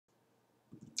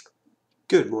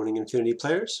Good morning, Infinity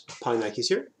players. Polynike's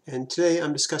here, and today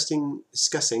I'm discussing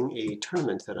a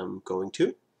tournament that I'm going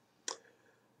to.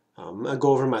 I'll go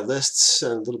over my lists,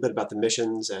 and a little bit about the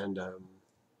missions, and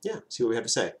yeah, see what we have to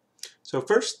say. So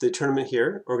first, the tournament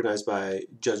here, organized by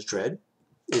Judge Dredd,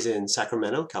 is in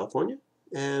Sacramento, California,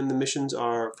 and the missions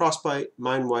are Frostbyte,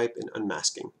 Mind Wipe, and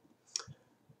Unmasking.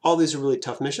 All these are really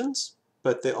tough missions,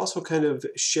 but they also kind of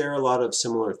share a lot of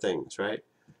similar things, right?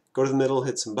 Go to the middle,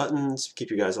 hit some buttons, keep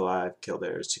your guys alive, kill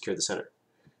theirs, secure the center.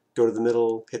 Go to the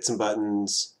middle, hit some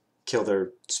buttons, kill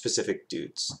their specific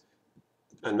dudes.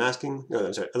 Unmasking? No,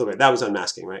 I'm sorry, other way. That was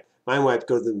unmasking, right? Mind Wipe,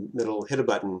 go to the middle, hit a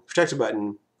button, protect a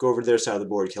button, go over to their side of the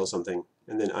board, kill something,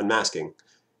 and then unmasking.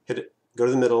 Hit it, go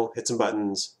to the middle, hit some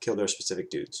buttons, kill their specific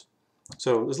dudes.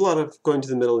 So there's a lot of going to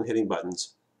the middle and hitting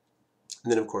buttons,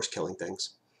 and then of course killing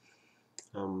things.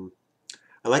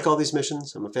 I like all these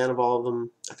missions. I'm a fan of all of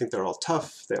them. I think they're all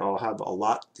tough. They all have a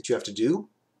lot that you have to do.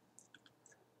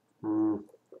 And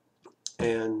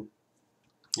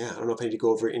yeah, I don't know if I need to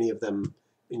go over any of them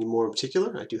any more in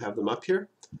particular. I do have them up here.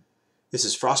 This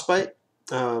is Frostbyte.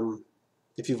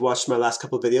 If you've watched my last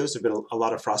couple of videos, there's been a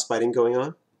lot of frostbiting going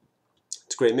on.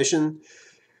 It's a great mission.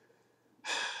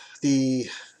 The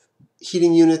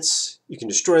heating units, you can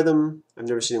destroy them. I've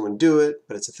never seen anyone do it,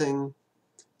 but it's a thing.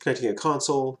 Connecting a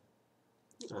console.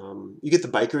 You get the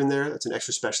biker in there. That's an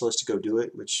extra specialist to go do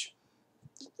it, which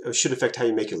should affect how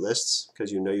you make your lists,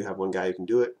 because you know you have one guy who can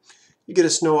do it. You get a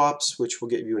snow ops, which will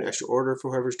get you an extra order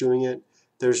for whoever's doing it.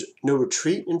 There's no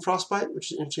retreat in Frostbyte,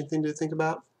 which is an interesting thing to think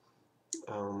about.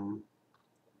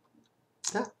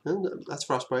 Yeah, that's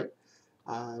Frostbyte.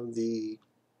 Let me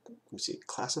see,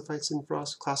 classifieds in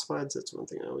classifieds. That's one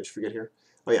thing I always forget here.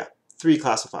 Oh yeah, 3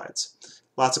 classifieds.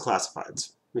 Lots of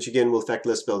classifieds, which again will affect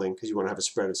list building because you want to have a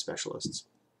spread of specialists.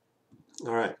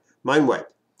 All right, Mind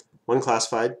Wipe. 1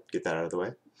 classified, get that out of the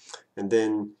way. And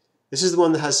then this is the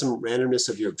one that has some randomness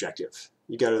of your objective.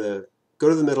 You got to go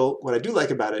to the middle. What I do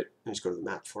like about it, let me just go to the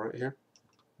map for it here.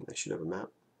 I should have a map.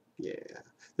 Yeah.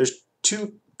 There's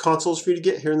 2 consoles for you to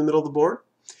get here in the middle of the board.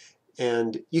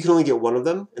 And you can only get one of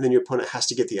them, and then your opponent has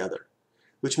to get the other,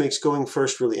 which makes going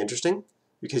first really interesting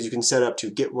because you can set up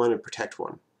to get one and protect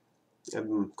one.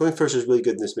 Going first is really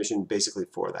good in this mission basically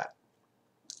for that.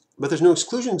 But there's no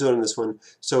exclusion zone in this one,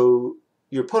 so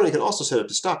your opponent can also set up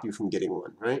to stop you from getting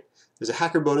one, right? There's a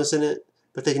hacker bonus in it,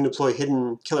 but they can deploy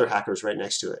hidden killer hackers right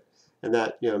next to it. And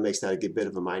that makes that a good bit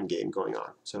of a mind game going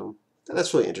on. So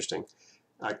that's really interesting.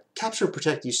 Capture and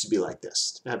Protect used to be like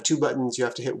this. You have 2 buttons, you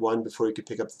have to hit 1 before you could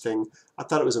pick up the thing. I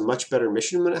thought it was a much better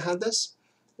mission when it had this,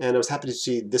 and I was happy to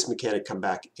see this mechanic come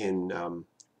back in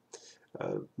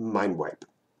Mind Wipe.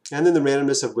 And then the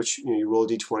randomness of which you roll a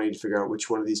d20 to figure out which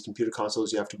one of these computer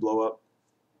consoles you have to blow up.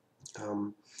 I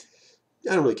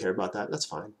don't really care about that. That's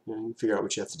fine. You figure out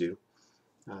what you have to do.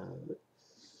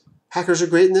 Hackers are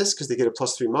great in this because they get a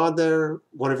 +3 mod there.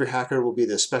 One of your hacker will be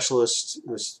the specialist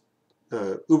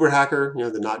Uber hacker,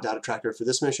 the not data tracker for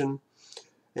this mission.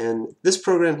 And this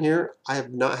program here, I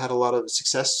have not had a lot of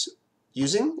success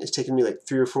using. It's taken me like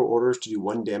 3 or 4 orders to do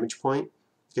 1 damage point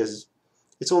because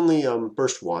it's only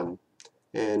burst 1.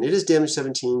 And it is damage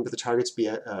 17, but the target's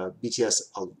BTS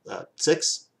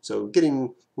 6, so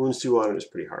getting wounds through on it is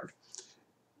pretty hard.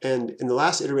 And in the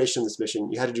last iteration of this mission,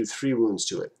 you had to do 3 wounds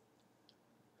to it.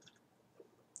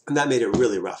 And that made it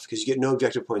really rough, because you get no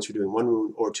objective points for doing 1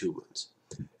 wound or 2 wounds.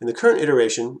 In the current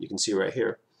iteration, you can see right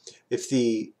here, if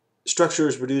the structure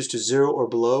is reduced to 0 or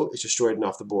below, it's destroyed and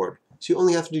off the board. So you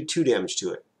only have to do 2 damage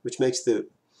to it, which makes the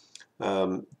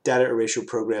data erasure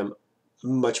program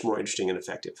much more interesting and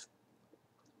effective.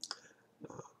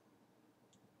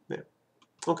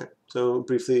 Okay, so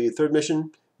briefly, 3rd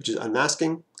mission, which is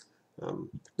Unmasking.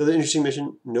 Another interesting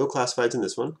mission, no classifieds in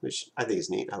this one, which I think is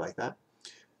neat. I like that.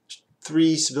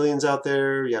 3 civilians out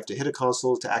there. You have to hit a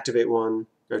console to activate one,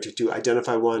 or to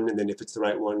identify one, and then if it's the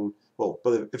right one, well,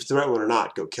 if it's the right one or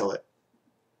not, go kill it.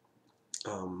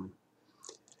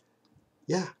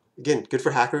 Yeah, again, good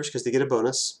for hackers because they get a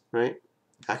bonus, right?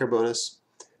 Hacker bonus.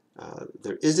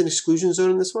 There is an exclusion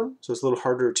zone in this one, so it's a little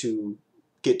harder to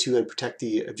get to and protect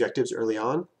the objectives early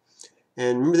on.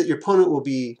 And remember that your opponent will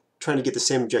be trying to get the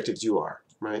same objectives you are,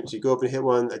 right? So you go up and hit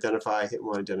one, identify, hit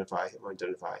one, identify, hit one,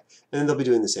 identify, and then they'll be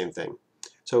doing the same thing.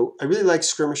 So I really like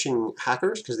skirmishing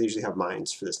hackers because they usually have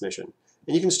mines for this mission.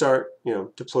 And you can start,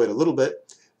 deploy it a little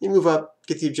bit. You move up,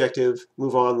 get the objective,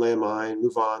 move on, lay a mine,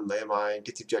 move on, lay a mine,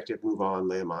 get the objective, move on,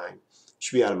 lay a mine.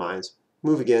 Should be out of mines.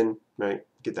 Move again, right?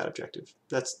 Get that objective.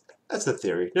 That's the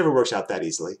theory. It never works out that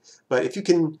easily. But if you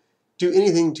can do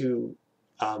anything to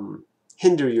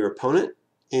hinder your opponent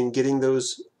in getting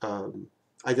those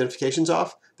identifications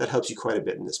off, that helps you quite a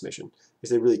bit in this mission,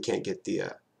 because they really can't get the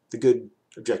good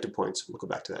objective points. We'll go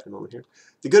back to that in a moment here.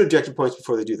 The good objective points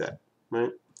before they do that,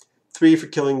 right? 3 for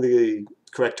killing the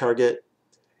correct target.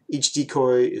 Each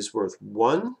decoy is worth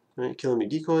 1, right? Kill any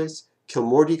decoys. Kill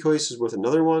more decoys is worth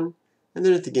another 1. And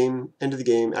then at the end of the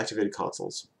game, activated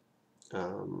consoles.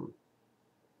 And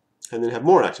then have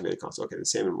more activated consoles. Okay, the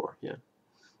same and more, yeah.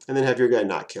 And then have your guy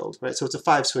not killed, right? So it's a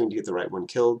 5 swing to get the right one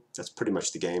killed. That's pretty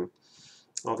much the game.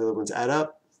 All the other ones add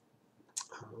up.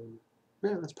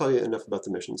 Yeah, that's probably enough about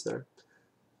the missions there.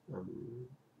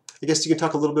 I guess you can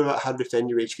talk a little bit about how to defend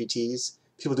your HVTs.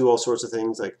 People do all sorts of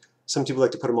things. Like some people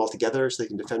like to put them all together so they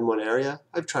can defend one area.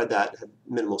 I've tried that, had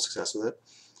minimal success with it.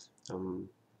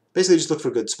 Basically, just look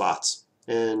for good spots.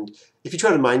 And if you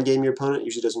try to mind game your opponent, it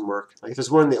usually doesn't work. Like if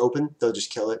there's one in the open, they'll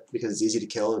just kill it because it's easy to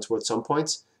kill and it's worth some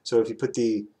points. So if you put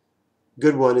the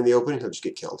good one in the open, he'll just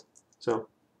get killed. So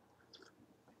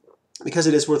because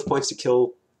it is worth points to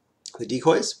kill the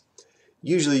decoys,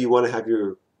 usually you want to have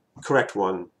your correct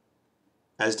one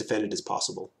as defended as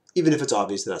possible, even if it's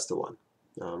obvious that that's the one.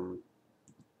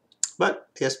 But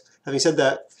I guess having said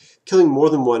that, killing more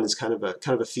than one is kind of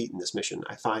a feat in this mission.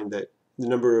 I find that the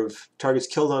number of targets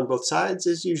killed on both sides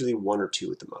is usually 1 or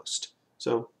 2 at the most.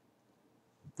 So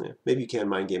yeah, maybe you can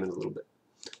mind game it a little bit.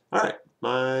 All right,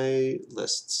 my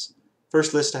lists.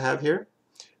 First list I have here.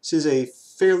 This is a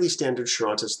fairly standard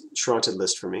Charonted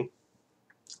list for me.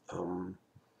 I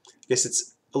guess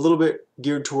it's a little bit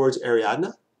geared towards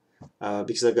Ariadne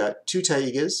because I've got 2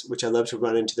 Taigas, which I love to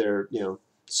run into their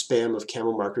spam of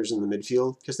camel markers in the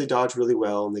midfield because they dodge really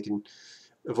well and they can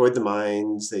avoid the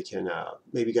mines. They can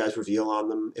maybe guys reveal on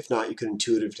them. If not, you can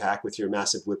intuitive attack with your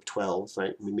massive whip 12,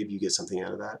 right? I mean, maybe you get something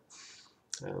out of that.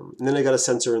 And then I got a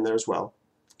sensor in there as well.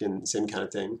 Again, same kind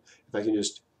of thing. If I can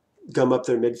just gum up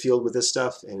their midfield with this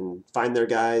stuff and find their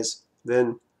guys,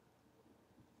 then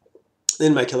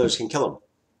my killers can kill them.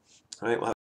 All right, we'll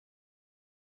have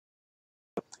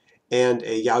and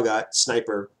a Yaugat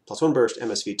sniper +1 burst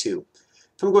MSV2.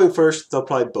 If I'm going first, they'll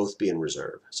probably both be in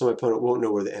reserve, so my opponent won't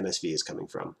know where the MSV is coming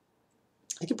from.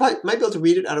 I might be able to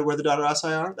read it out of where the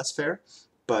Dadarasai are, that's fair,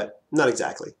 but not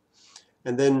exactly.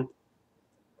 And then,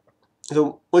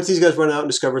 so once these guys run out and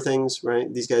discover things,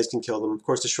 right, these guys can kill them. Of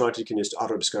course, the Charonted can just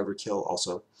auto-discover kill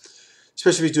also.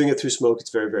 Especially if he's doing it through smoke, it's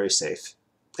very, very safe.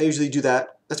 I usually do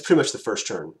that. That's pretty much the first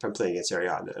turn if I'm playing against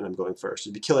Ariadne and I'm going first.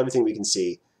 We kill everything we can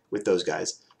see with those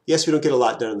guys. Yes, we don't get a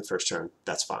lot done in the first turn.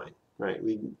 That's fine, right?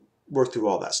 We work through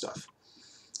all that stuff.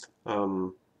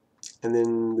 And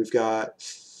then we've got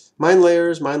mine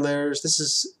layers. This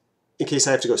is in case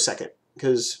I have to go second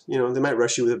because they might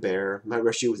rush you with a bear, might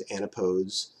rush you with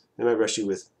anapodes, they might rush you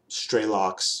with stray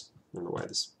locks. I don't know why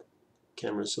this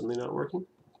camera is suddenly not working.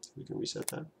 We can reset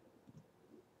that.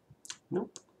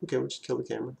 Nope. Okay, we'll just kill the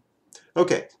camera.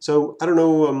 Okay, so I don't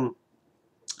know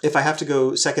if I have to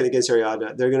go second against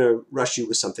Ariadne, they're going to rush you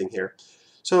with something here.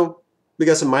 So we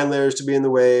got some mine layers to be in the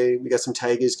way. We got some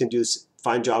Taigas can do a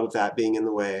fine job of that being in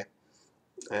the way.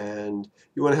 And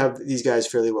you want to have these guys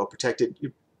fairly well protected.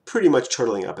 You're pretty much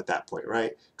turtling up at that point,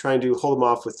 right? Trying to hold them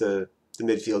off with the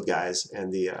midfield guys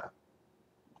and the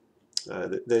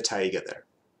Taiga there.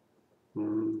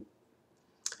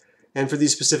 And for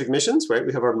these specific missions, right,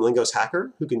 we have our Malingos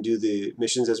hacker who can do the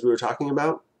missions as we were talking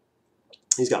about.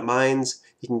 He's got mines.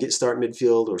 He can start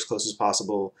midfield or as close as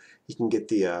possible. He can get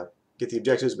the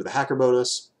objectives with a hacker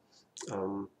bonus.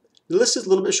 The list is a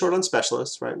little bit short on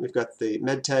specialists, right? We've got the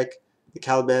medtech, the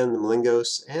Caliban, the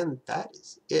Malingos, and that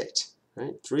is it,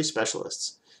 right? 3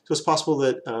 specialists. So it's possible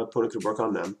that opponent could work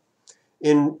on them.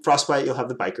 In Frostbyte, you'll have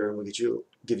the biker. We'll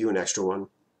give you an extra one.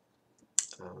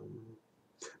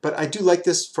 But I do like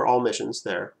this for all missions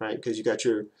there, right? Because you got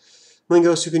your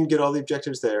Malingos who can get all the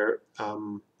objectives there.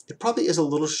 It probably is a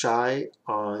little shy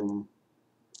on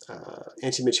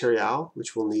anti-material,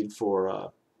 which we'll need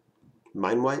for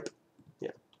mine wipe.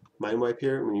 Yeah, mine wipe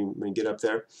here when you get up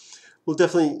there. We'll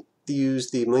definitely use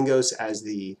the Malingos as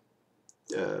the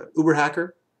Uber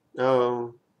hacker.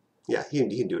 Yeah, he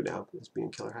can do it now as being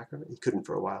a killer hacker. He couldn't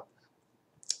for a while.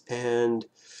 And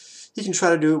he can try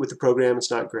to do it with the program. It's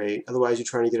not great. Otherwise, you're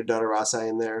trying to get a Dadarasai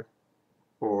in there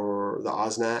or the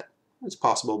Osnat. It's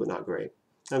possible, but not great.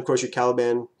 And of course, your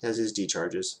Caliban has his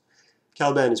decharges.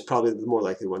 Caliban is probably the more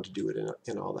likely one to do it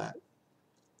in all that.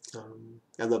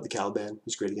 I love the Caliban.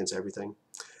 He's great against everything.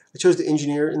 I chose the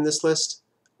engineer in this list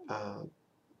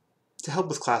to help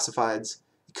with classifieds.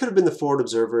 It could have been the forward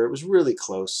observer. It was really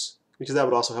close because that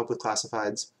would also help with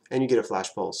classifieds. And you get a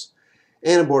flash pulse.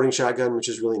 And a boarding shotgun, which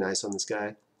is really nice on this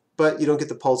guy. But you don't get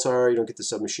the pulsar, you don't get the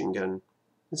submachine gun.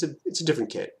 It's a different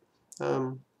kit.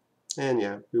 And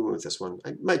yeah, we went with this one.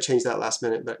 I might change that last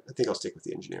minute, but I think I'll stick with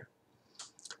the engineer.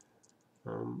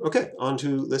 Okay, on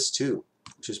to list 2,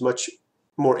 which is much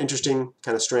more interesting,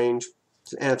 kind of strange.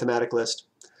 It's an anathematic list.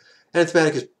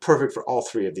 Anathematic is perfect for all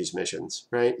three of these missions,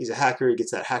 right? He's a hacker, he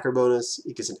gets that hacker bonus,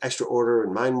 he gets an extra order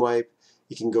and mind wipe,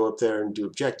 he can go up there and do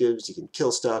objectives, he can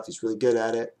kill stuff, he's really good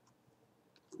at it.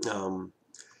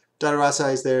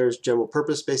 Dadarasa is there as general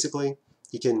purpose, basically.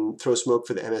 He can throw smoke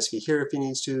for the MSV here if he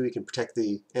needs to, he can protect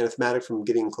the anathematic from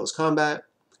getting in close combat.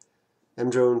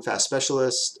 M-Drone, fast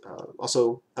specialist.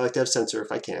 Also, I like to have sensor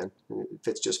if I can, it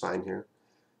fits just fine here.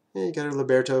 And you got a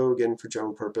Liberto, again, for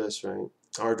general purpose, right?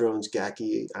 R-drones,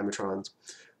 Gaki, Imatrons.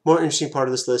 More interesting part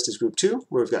of this list is Group 2,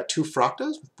 where we've got 2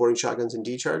 Froctas with boarding shotguns and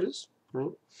decharges.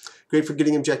 Right? Great for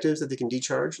getting objectives that they can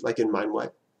decharge, like in Mind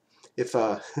Wipe. If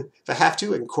I have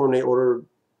to, I can coordinate order,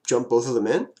 jump both of them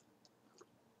in.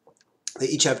 They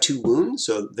each have 2 wounds,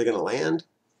 so they're going to land.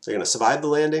 They're going to survive the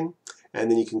landing, and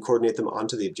then you can coordinate them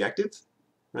onto the objective,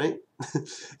 right?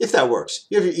 If that works.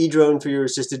 You have your E-drone for your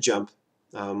assisted jump.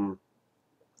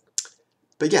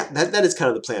 But yeah, that is kind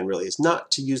of the plan, really, is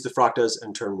not to use the Froctas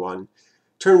on turn 1.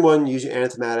 Turn 1, use your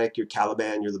Anathematic, your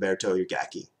Caliban, your Liberto, your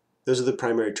Gaki. Those are the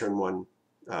primary turn 1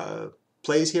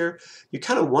 plays here. You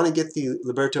kind of want to get the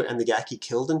Liberto and the Gaki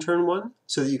killed in turn 1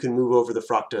 so that you can move over the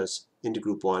Froctas into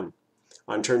Group 1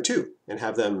 on turn 2 and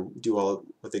have them do all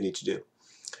what they need to do.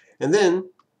 And then,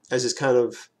 as is kind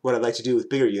of what I'd like to do with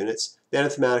bigger units, the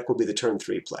Anathematic will be the turn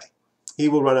 3 play. He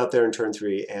will run out there in turn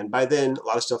 3, and by then, a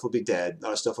lot of stuff will be dead, a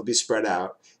lot of stuff will be spread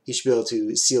out. He should be able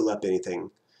to seal up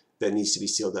anything that needs to be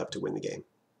sealed up to win the game.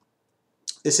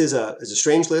 This is a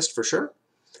strange list for sure.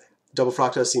 Double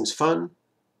Frocta seems fun.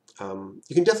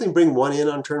 You can definitely bring one in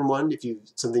on turn 1 if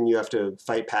something you have to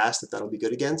fight past that'll be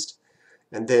good against.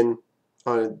 And then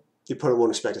the opponent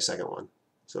won't expect a second one.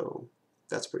 So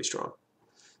that's pretty strong.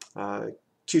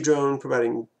 Q-drone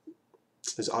providing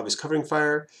there's obvious covering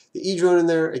fire. The E-drone in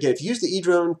there, again, if you use the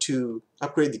E-drone to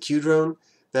upgrade the Q-drone,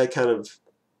 that kind of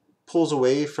pulls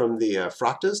away from the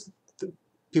Froctas, the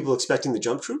people expecting the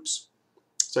jump troops.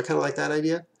 So I kind of like that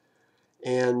idea.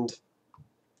 And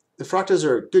the Froctas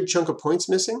are a good chunk of points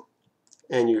missing,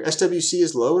 and your SWC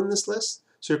is low in this list,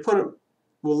 so your opponent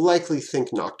will likely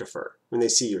think Noctifer when they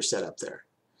see your setup there,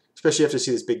 especially after they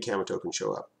see this big camo token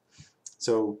show up.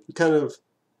 So you kind of,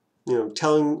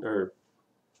 telling or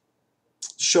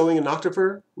showing a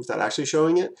Noctifer without actually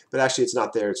showing it, but actually it's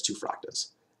not there, it's 2 Froctas.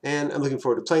 And I'm looking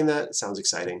forward to playing that. It sounds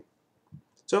exciting.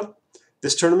 So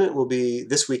this tournament will be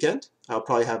this weekend. I'll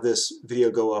probably have this video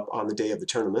go up on the day of the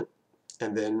tournament,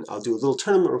 and then I'll do a little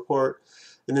tournament report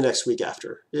in the next week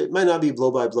after. It might not be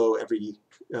blow by blow every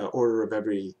order of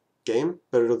every game,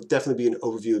 but it'll definitely be an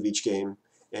overview of each game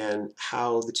and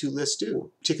how the 2 lists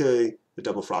do, particularly the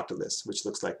double Frocta list, which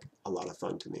looks like a lot of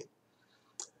fun to me.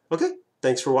 Okay,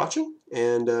 thanks for watching,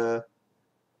 and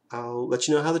I'll let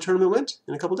you know how the tournament went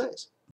in a couple days.